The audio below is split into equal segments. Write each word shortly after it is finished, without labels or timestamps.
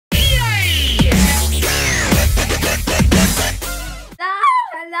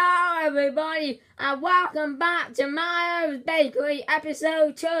everybody, and welcome back to Mario's Bakery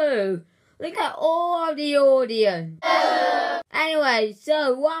episode 2. Look at all the audience. Anyway,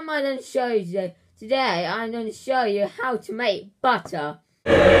 so what am I going to show you today? Today, I'm going to show you how to make butter.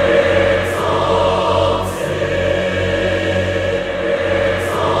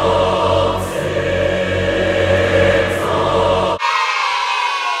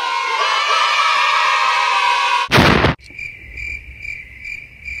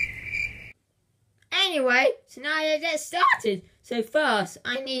 Anyway, so now let's get started. So first,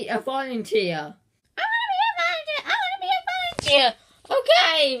 I need a volunteer. I want to be a volunteer.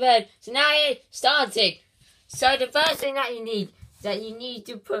 Okay then, so now it's starting. So the first thing that you need is that you need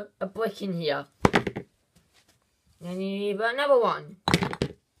to put a brick in here. Then you need another one.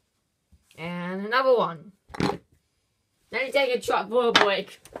 And another one. Then you take a truck for a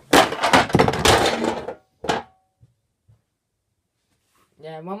brick.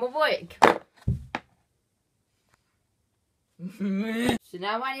 Then one more brick. So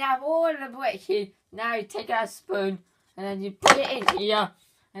now when you have all of the bricks here, now you take out a spoon and then you put it in here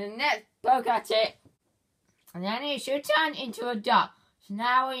and then poke at it and then it should turn into a duck. So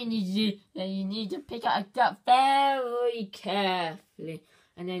now what you need to do is you need to pick out a duck very carefully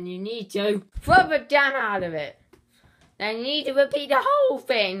and then you need to throw the jam out of it. Then you need to repeat the whole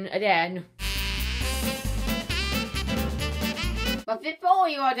thing again. But before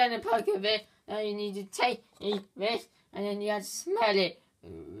you are done the poke of it, then you need to take this and then you have to smell it.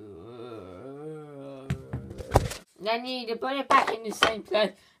 Then you need to put it back in the same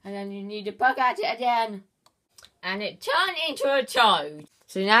place. And then you need to poke at it again. And it turned into a toad.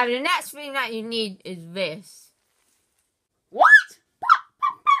 So now the next thing that you need is this. What?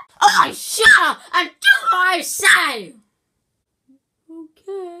 Oh, shut up and do what I say!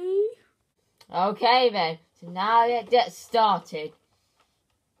 Okay. Okay then. So now let's get started.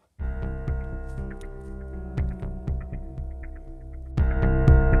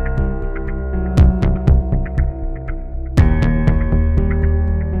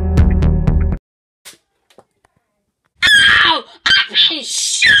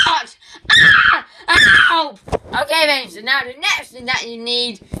 Shut! Ow! Okay then, so now the next thing that you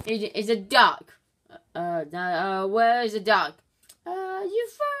need is a duck. Where is a duck? You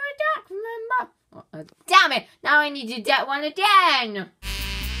throw a duck, remember? Damn it! Now I need to get one again!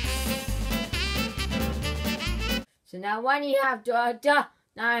 So now when you have a duck,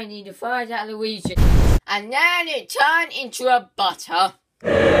 now I need to throw it at the region. And then it turns into a butter.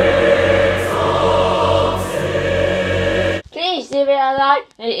 Please give it a like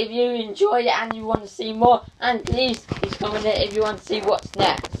if you enjoyed it and you want to see more, and please comment it if you want to see what's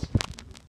next.